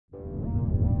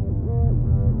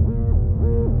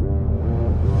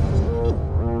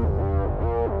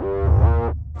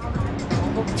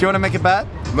you want to make a bet?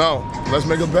 No, let's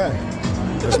make a bet.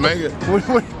 Let's make it.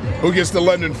 Who gets to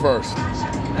London first?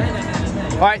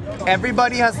 All right,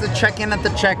 everybody has to check in at the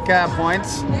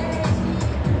checkpoints.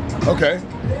 Okay.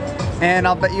 And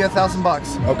I'll bet you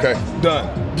 $1,000. Okay,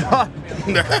 done. Done.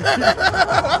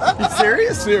 You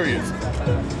serious? Serious.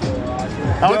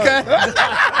 Okay.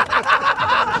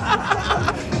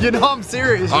 You know I'm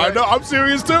serious, right? I know, I'm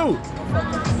serious too.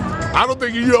 I don't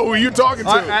think you know who you're talking to.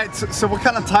 All right, so what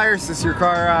kind of tires is your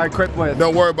car equipped with?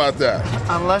 Don't worry about that.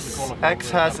 Unless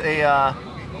X has a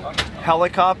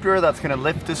helicopter that's gonna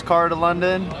lift his car to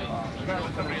London,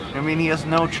 I mean, he has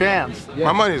no chance.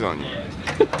 My money's on you.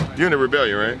 You're in the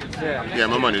Rebellion, right? Yeah. Yeah,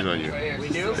 my money's on you.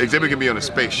 Xzibit can be on a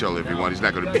space shuttle if he wants. He's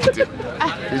not gonna beat you.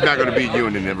 He's not gonna beat you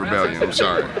in the Rebellion. I'm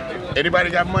sorry. Anybody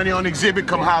got money on Xzibit?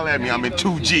 Come holler at me. I'm in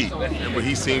 2G. But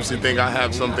he seems to think I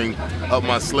have something up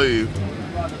my sleeve.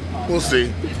 We'll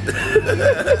see.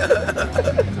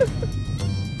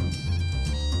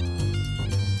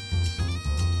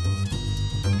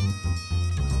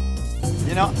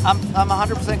 You know, I'm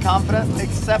 100% confident,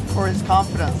 except for his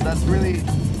confidence. That's really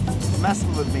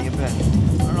messing with me a bit.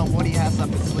 I don't know what he has up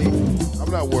his sleeve.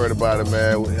 I'm not worried about it,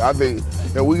 man. I think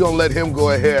that we're gonna let him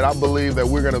go ahead. I believe that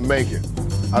we're gonna make it.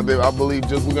 I believe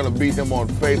just we're gonna beat him on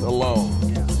faith alone.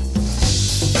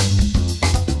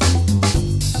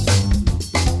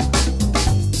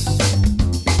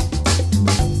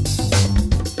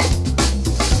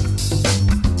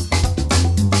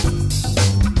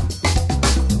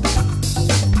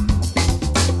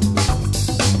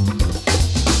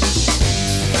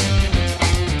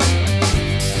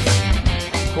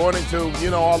 According to, you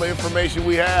know, all the information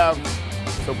we have,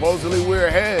 supposedly we're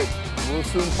ahead. We'll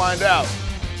soon find out.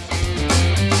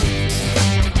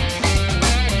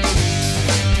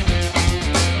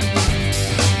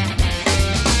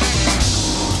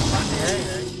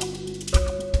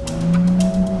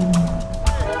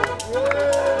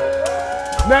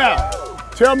 Now,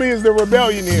 tell me, is the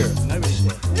Rebellion here? Nobody's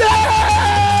here. Yeah!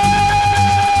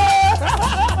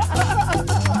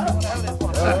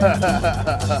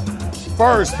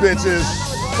 First, bitches.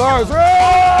 First. Woo!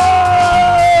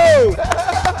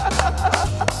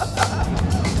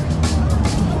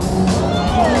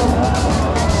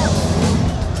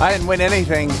 I didn't win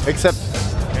anything except,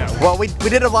 well, we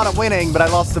did a lot of winning, but I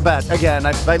lost the bet. Again,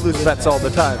 I lose bets all the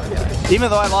time.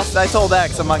 Even though I lost, I told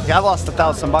X, I'm like, I lost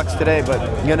 $1,000 today,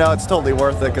 but you know, it's totally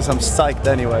worth it because I'm psyched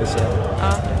anyway, so.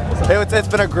 It's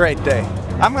been a great day.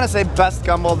 I'm gonna say best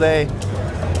Gumball day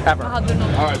ever. All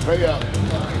right, pay up.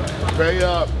 Pay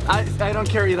up. I don't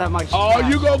carry that much. Oh,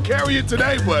 you gonna carry it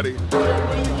today, buddy.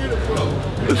 Where you get it from?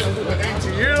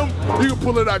 ATM, you can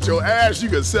pull it out your ass, you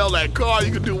can sell that car,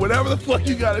 you can do whatever the fuck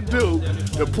you gotta do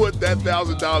to put that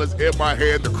 $1,000 in my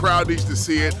hand. The crowd needs to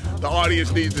see it, the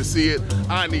audience needs to see it,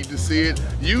 I need to see it,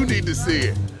 you need to see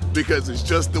it, because it's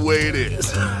just the way it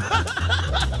is.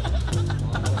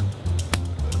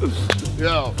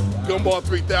 Yo, Gumball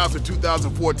 3000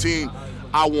 2014,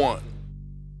 I won.